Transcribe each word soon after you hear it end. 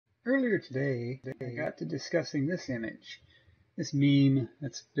Earlier today, I got to discussing this image, this meme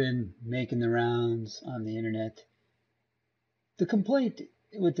that's been making the rounds on the internet. The complaint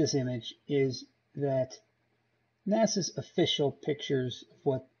with this image is that NASA's official pictures of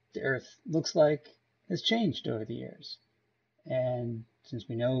what the Earth looks like has changed over the years. And since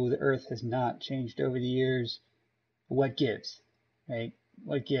we know the Earth has not changed over the years, what gives, right?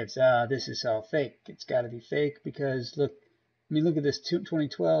 What gives? This is all fake. It's got to be fake because look at this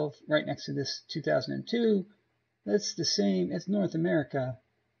 2012 right next to this 2002. That's the same. It's North America,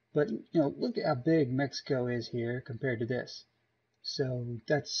 but look at how big Mexico is here compared to this. So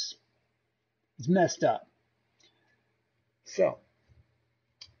it's messed up. So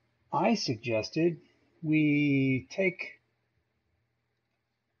I suggested we take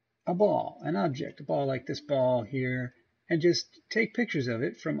a ball, an object, a ball like this ball here, and just take pictures of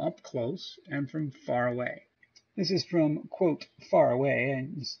it from up close and from far away. This is from, quote, far away,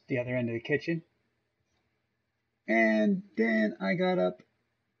 and it's the other end of the kitchen. And then I got up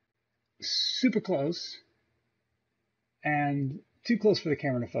super close, and too close for the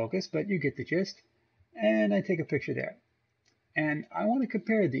camera to focus, but you get the gist. And I take a picture there. And I want to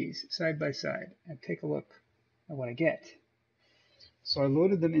compare these side by side and take a look at what I get. So I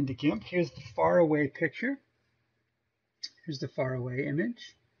loaded them into GIMP. Here's the far away picture. Here's the far away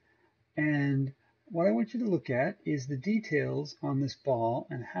image. And what I want you to look at is the details on this ball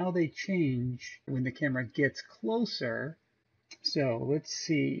and how they change when the camera gets closer. So let's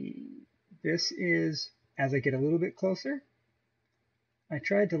see. This is as I get a little bit closer. I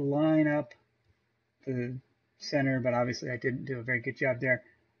tried to line up the center, but obviously I didn't do a very good job there.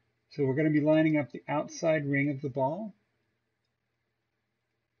 So we're going to be lining up the outside ring of the ball.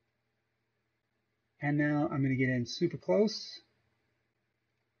 And now I'm going to get in super close.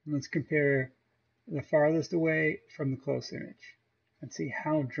 Let's compare the farthest away from the close image and see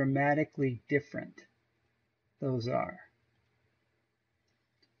how dramatically different those are.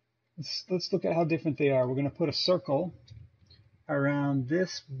 Let's look at how different they are. We're going to put a circle around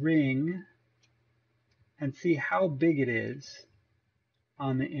this ring and see how big it is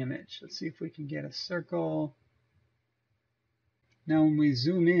on the image. Let's see if we can get a circle. Now when we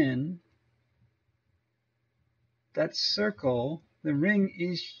zoom in, that circle, the ring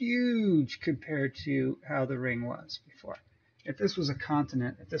is huge compared to how the ring was before. If this was a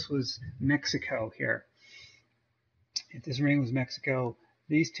continent, if this was Mexico here, if this ring was Mexico,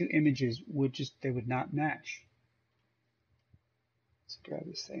 these two images would not match. Let's grab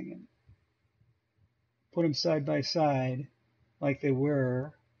this thing and put them side by side like they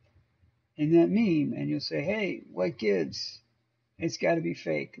were in that meme, and you'll say, hey, what gives? It's got to be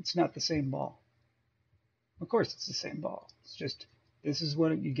fake. It's not the same ball. Of course it's the same ball. It's just this is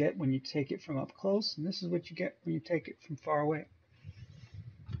what you get when you take it from up close, and this is what you get when you take it from far away.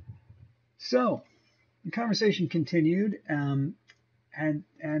 So the conversation continued, and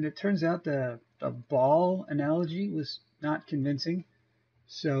it turns out the ball analogy was not convincing.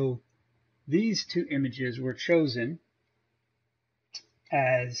 So these two images were chosen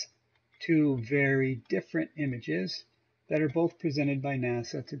as two very different images that are both presented by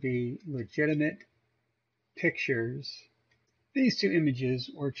NASA to be legitimate pictures. These two images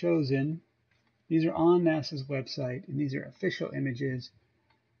were chosen. These are on NASA's website, and these are official images.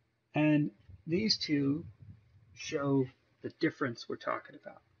 And these two show the difference we're talking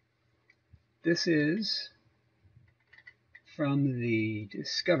about. This is from the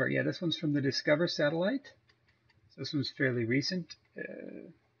Discover. Yeah, this one's from the Discover satellite. So this one's fairly recent.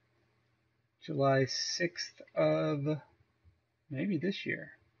 July 6th of maybe this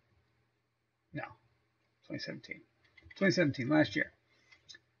year. No, 2017. 2017, last year.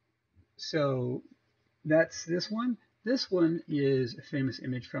 So that's this one. This one is a famous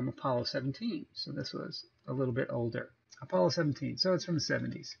image from Apollo 17. So this was a little bit older. Apollo 17, so it's from the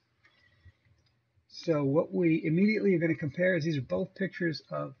 70s. So what we immediately are going to compare is these are both pictures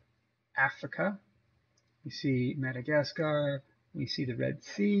of Africa. We see Madagascar, we see the Red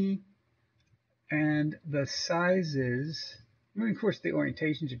Sea, and the sizes, I mean, of course the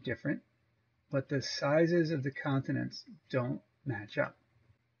orientations are different, but the sizes of the continents don't match up.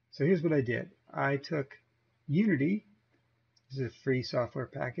 So here's what I did. I took Unity, this is a free software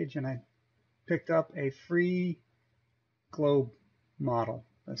package, and I picked up a free globe model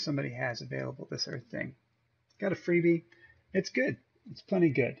that somebody has available, this Earth thing. Got a freebie. It's good. It's plenty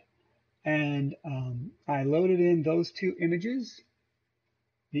good. And I loaded in those two images,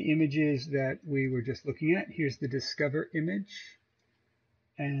 the images that we were just looking at. Here's the Discover image,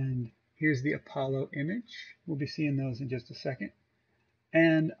 and here's the Apollo image. We'll be seeing those in just a second.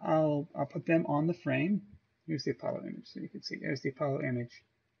 And I'll put them on the frame. Here's the Apollo image, so you can see there's the Apollo image.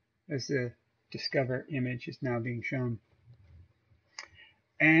 as the Discover image is now being shown.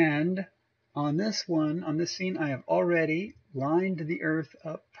 And on this one, on this scene, I have already lined the Earth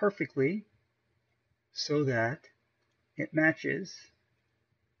up perfectly so that it matches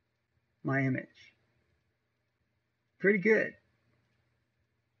my image. Pretty good.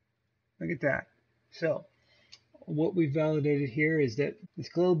 Look at that. So what we validated here is that this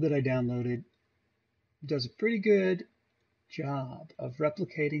globe that I downloaded does a pretty good job of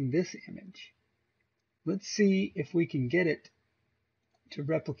replicating this image. Let's see if we can get it to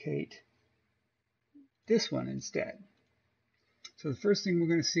replicate this one instead. So the first thing we're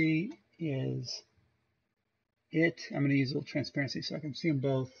going to see is I'm going to use a little transparency so I can see them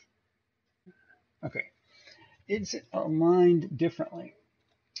both. Okay, it's aligned differently.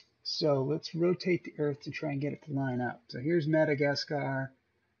 So let's rotate the Earth to try and get it to line up. So here's Madagascar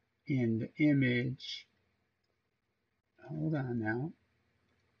in the image. Hold on now.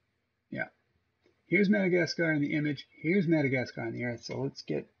 Yeah. Here's Madagascar in the image. Here's Madagascar on the Earth. So we're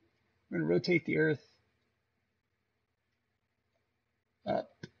going to rotate the Earth up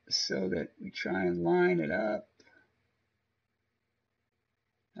so that we try and line it up.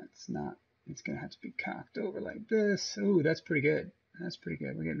 It's going to have to be cocked over like this. Ooh, that's pretty good. That's pretty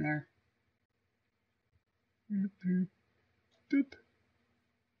good. We're getting there. Boop, boop, boop.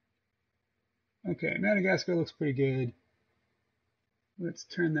 Okay, Madagascar looks pretty good. Let's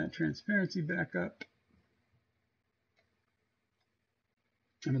turn that transparency back up.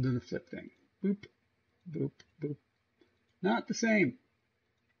 And we'll do the flip thing. Boop, boop, boop. Not the same.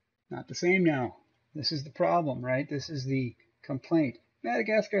 Not the same now. This is the problem, right? This is the complaint.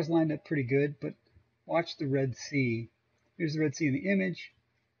 Madagascar's lined up pretty good, but watch the Red Sea. Here's the Red Sea in the image.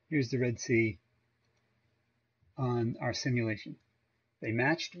 Here's the Red Sea on our simulation. They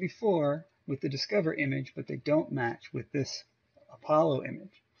matched before with the Discover image, but they don't match with this Apollo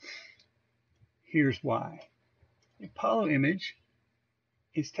image. Here's why. The Apollo image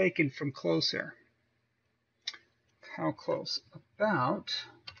is taken from closer. How close? About,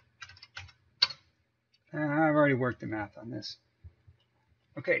 I've already worked the math on this.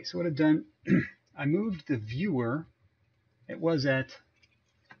 Okay, so what I've done, I moved the viewer. It was at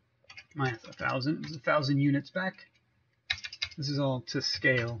minus 1,000. It was 1,000 units back. This is all to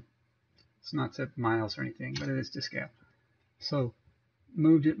scale. It's not set miles or anything, but it is to scale. So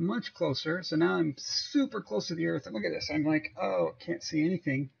moved it much closer. So now I'm super close to the Earth. And look at this. I'm like, oh, can't see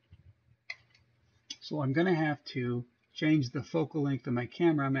anything. So I'm going to have to change the focal length of my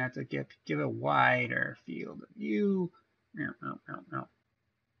camera. I'm going to have to give a wider field of view. I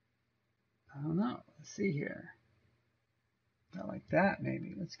don't know. Let's see here. About like that,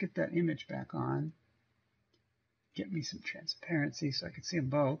 maybe. Let's get that image back on. Get me some transparency so I can see them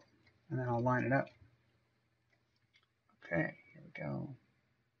both. And then I'll line it up. Okay, here we go.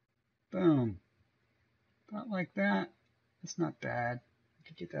 Boom. About like that. That's not bad. I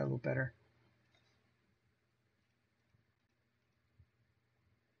could get that a little better.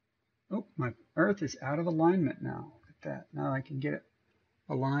 Oh, my Earth is out of alignment now. Look at that. Now I can get it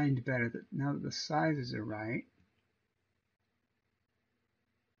aligned better. Now that the sizes are right.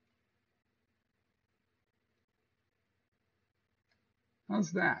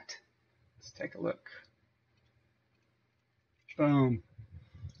 How's that? Let's take a look. Boom.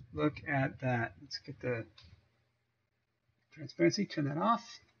 Look at that. Let's get the transparency, turn that off.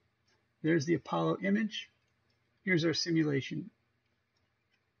 There's the Apollo image. Here's our simulation.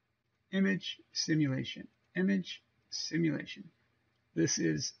 Image, simulation, image, simulation. This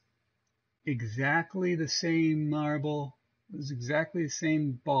is exactly the same marble. This is exactly the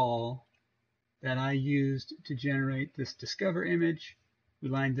same ball that I used to generate this Discover image. We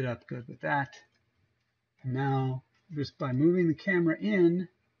lined it up good with that. And now, just by moving the camera in,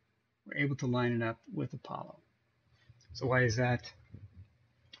 we're able to line it up with Apollo. So why is that?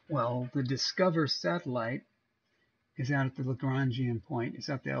 Well, the Discover satellite is out at the Lagrangian point. It's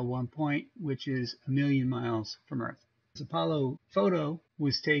at the L1 point, which is 1,000,000 miles from Earth. This Apollo photo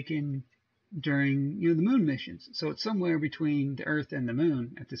was taken during the moon missions. So it's somewhere between the Earth and the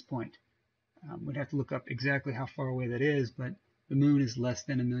moon at this point. We'd have to look up exactly how far away that is, but the moon is less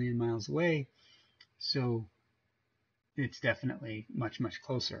than 1,000,000 miles away. So it's definitely much, much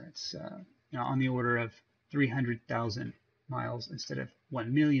closer. It's on the order of 300,000 miles instead of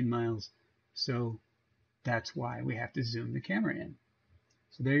 1,000,000 miles. So that's why we have to zoom the camera in.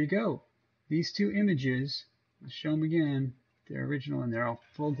 So there you go. These two images, I'll show them again. They're original and they're all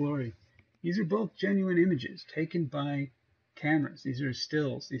full glory. These are both genuine images taken by cameras. These are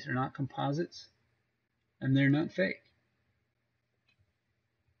stills. These are not composites, and they're not fake.